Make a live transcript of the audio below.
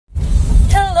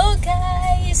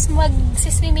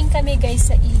Mag-swimming kami guys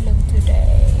sa ilog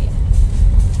today.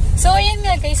 So, ayan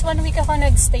nga guys, 1 week ako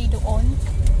nag-stay doon.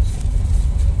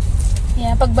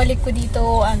 Yan, pagbalik ko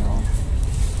dito,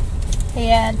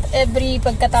 ayan, every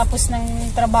pagkatapos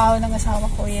ng trabaho ng asawa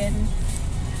ko, yan,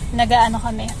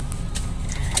 kami.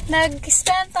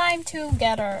 Nag-spend time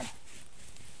together.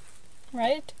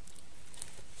 Right?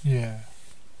 Yeah.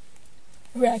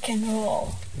 Rock and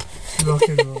roll. Rock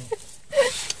and roll.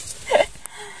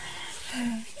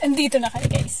 Andito na kayo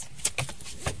guys.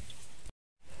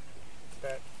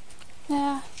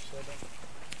 Yeah.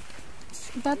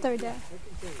 Better there.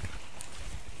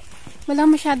 Wala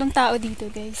masyadong tao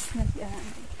dito guys.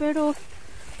 Pero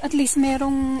at least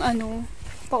merong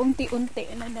paunti-unti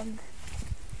na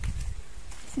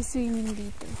swimming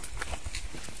dito.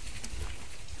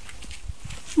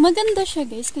 Maganda siya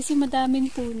guys kasi madaming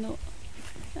puno.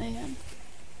 Ayan.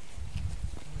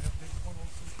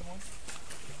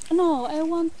 No, I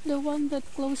want the one that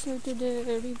closer to the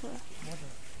river.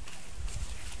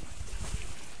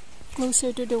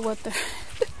 Closer to the water.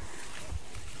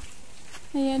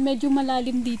 Ayan, medyo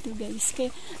malalim dito guys.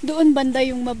 Kaya doon banda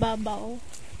yung mababaw.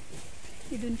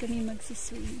 Doon kami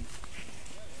magsiswim.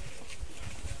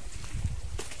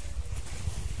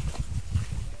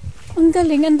 Ang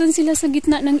galing, andun sila sa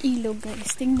gitna ng ilog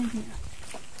guys. Tingnan niyo.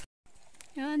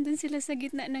 Ayan, andun sila sa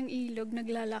gitna ng ilog,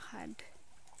 naglalakad.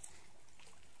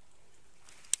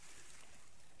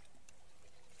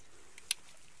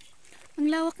 Ang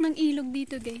lawak ng ilog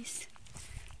dito guys.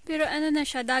 Pero na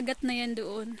siya, dagat na yan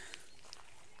doon.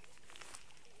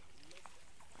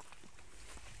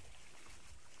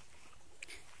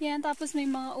 Yan, tapos may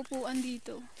mga upuan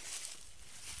dito.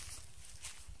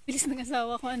 Bilis ng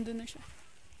asawa ko, andun na siya.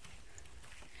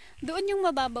 Doon yung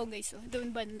mababaw guys, oh.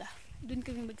 Doon banda. Doon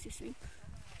kami magsiswim.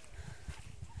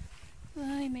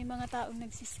 Ay, may mga taong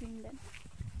nagsiswim din.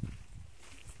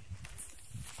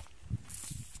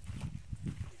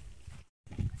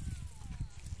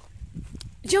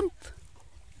 Jump!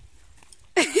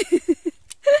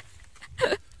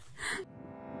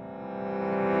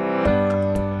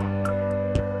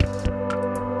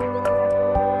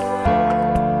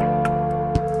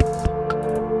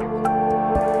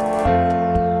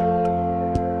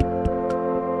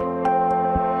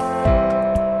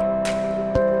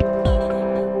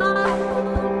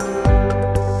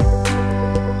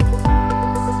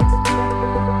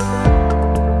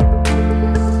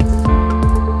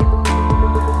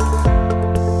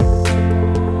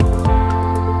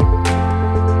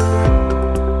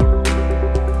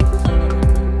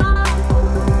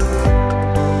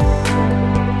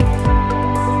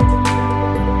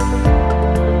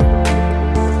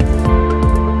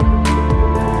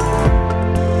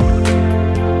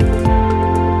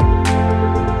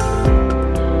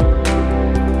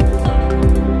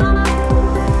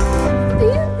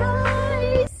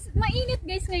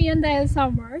 Dahil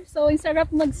summer, so ang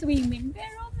sarap mag-swimming,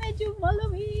 pero medyo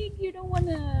malamig, you don't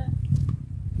wanna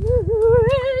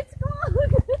it's cold. Stop!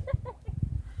 What the heck?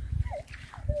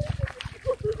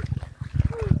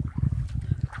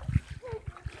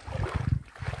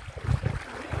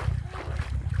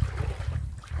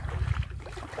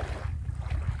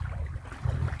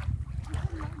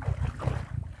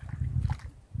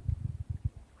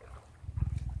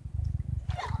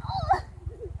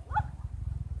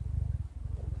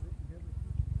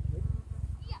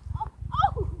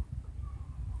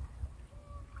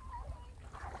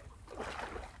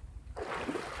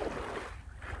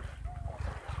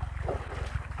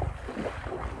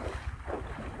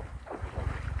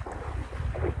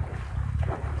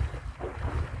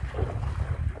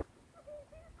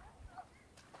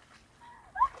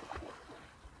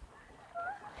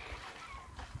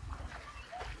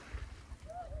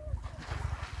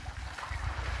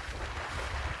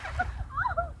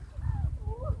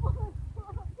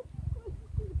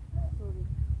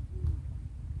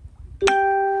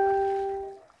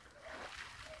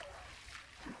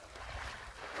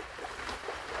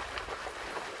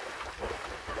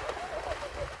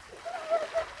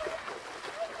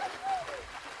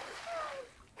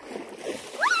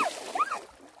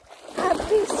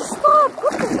 It's so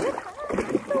loud.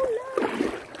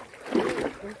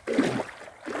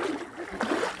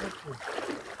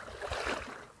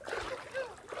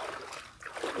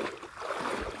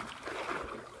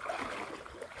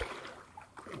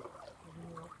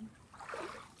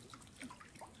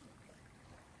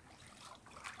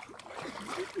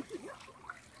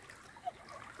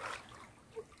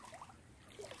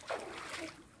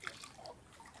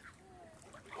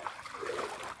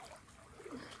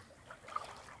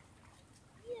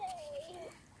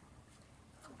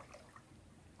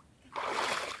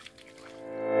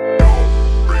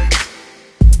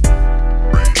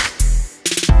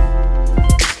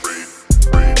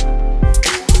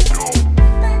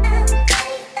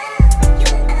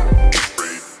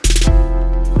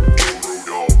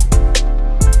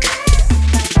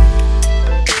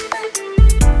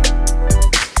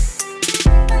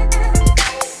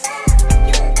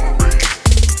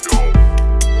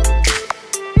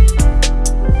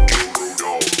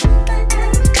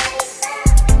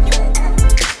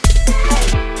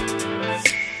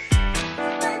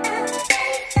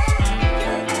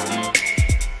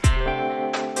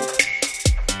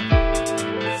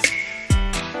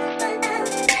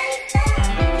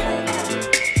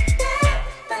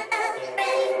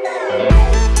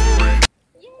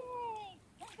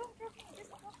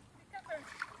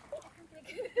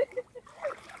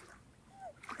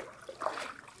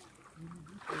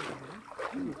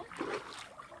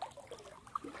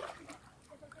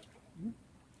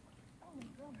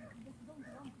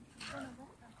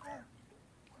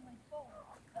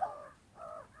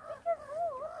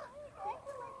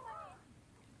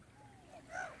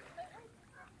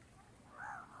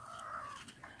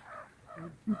 Be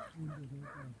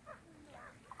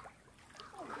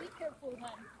careful,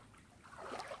 man.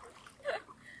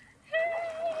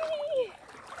 Hey!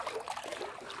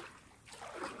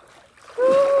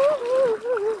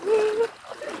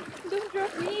 Don't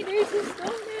drop me. There's a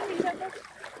stone there.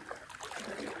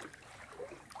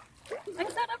 Ang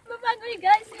sarap lumangoy,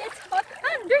 guys. It's hot.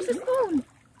 And there's a stone.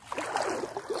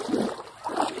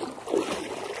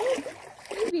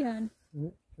 Vivian.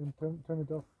 Turn it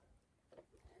off.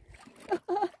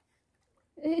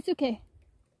 It's okay.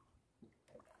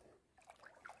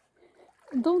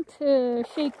 Don't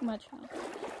shake much. Huh?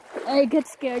 I get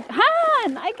scared.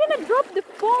 Han! I'm gonna drop the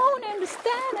phone and the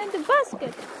stand and the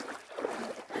basket.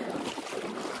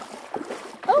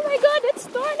 Oh my god, it's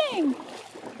turning!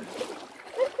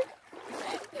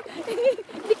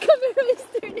 The camera is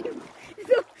turning.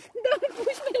 So don't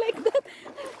push me like that.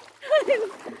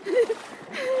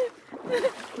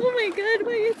 Oh my god,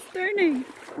 why it's turning?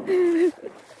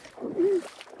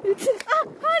 Han!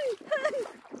 Han!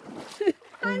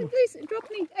 Han, please drop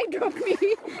me. I drop me.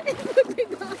 And put me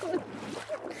down.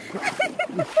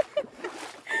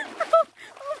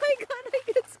 Oh my god, I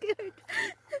get scared.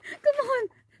 Come on.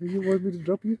 You want me to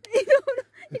drop you? No,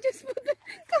 I just put the...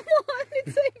 Come on,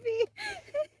 it's heavy.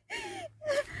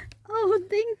 Oh,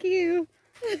 thank you.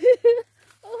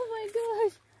 Oh my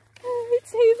gosh.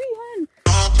 It's heavy, Han.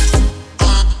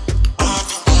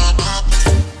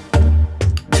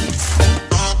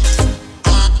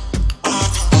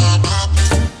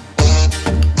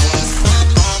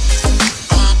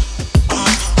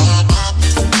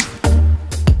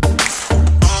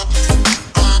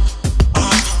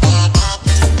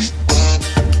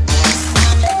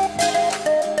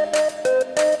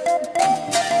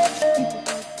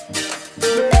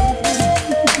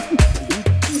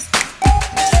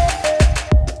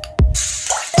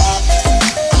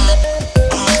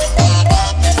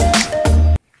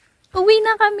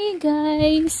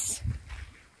 Guys,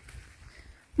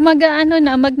 mag-ano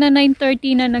na, magna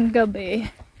 9:30 na ng gabi.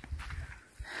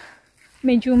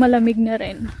 Medyo malamig na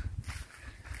rin.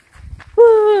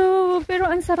 Woo! Pero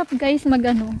ang sarap guys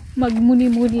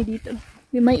magmuni-muni dito.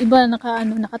 May iba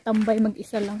nakatambay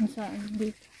mag-isa lang sa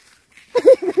dito.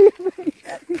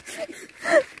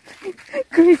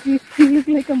 Crazy, you look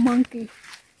like a monkey.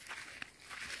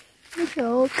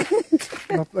 Joke.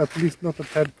 Not, at least not a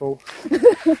tadpole.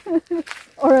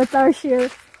 Or a tarsier.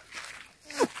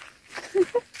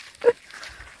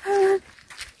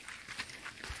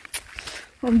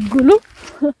 Ang gulo.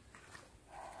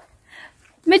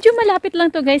 Medyo malapit lang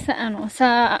to guys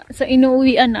sa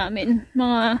inuuwian namin.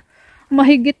 Mga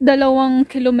mahigit 2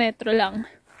 kilometro lang.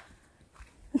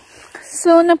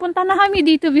 So napunta na kami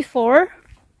dito before.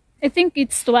 I think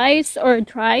it's twice or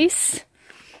thrice.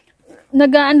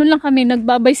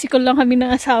 Nagbabicycle lang kami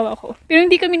ng asawa ko. Pero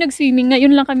hindi kami nag-swimming.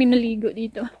 Ngayon lang kami naligo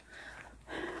dito.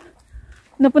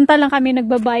 Napunta lang kami,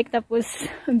 nagbabike, tapos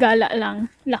gala lang,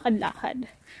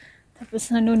 lakad-lakad. Tapos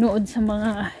nanonood sa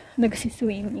mga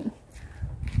nagsiswimming.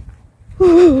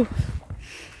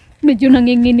 Medyo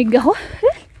nanginginig ako.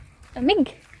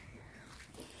 Lamig.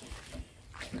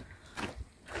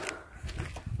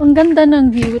 Ang ganda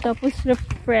ng view, tapos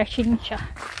refreshing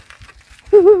siya.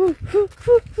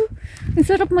 Ang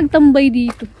sarap magtambay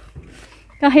dito.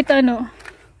 Kahit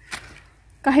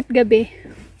kahit gabi.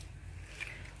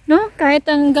 No? Kahit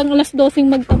hanggang alas 12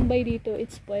 magtambay dito,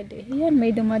 it's pwede. Ayan,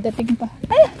 may dumadating pa.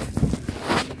 Ay!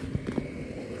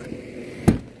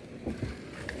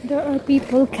 There are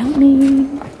people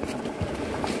coming.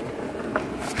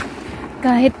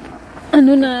 Kahit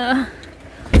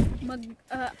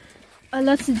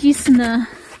alas 10 na.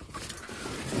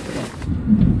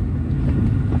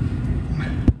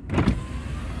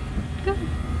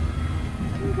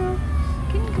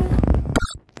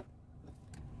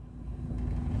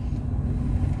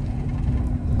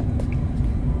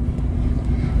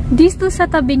 Dito sa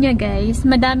tabi niya guys,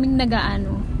 madaming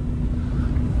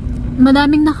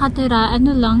madaming nakatira,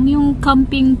 yung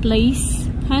camping place.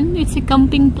 It's a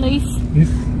camping place.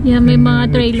 Yes. Yeah, may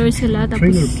mga trailer sila.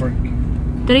 Trailer park.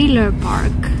 Trailer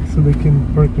park. So they can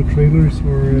park the trailers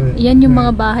or... yan yung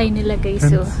mga bahay nila guys.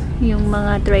 So, tents. yung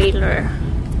mga trailer.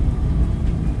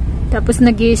 Tapos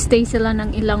nag-i-stay sila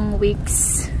ng ilang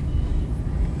weeks.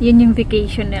 Yan yung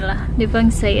vacation nila. Di ba ang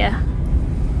saya?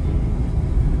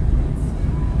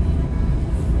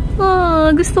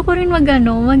 Oh, gusto ko rin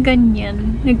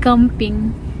magganyan,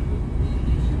 nag-camping.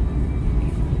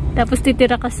 Tapos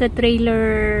titira ka sa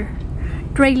trailer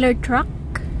truck?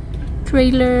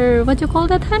 Trailer, what you call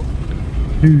that, Han?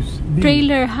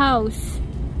 Trailer house.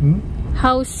 Hmm?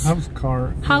 House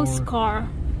car. House car.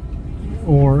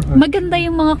 or Maganda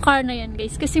yung mga car na yan,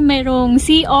 guys. Kasi merong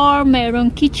CR, merong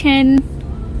kitchen,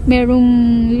 merong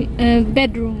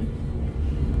bedroom.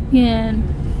 Yan.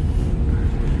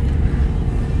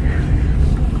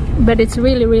 But it's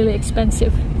really, really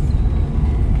expensive.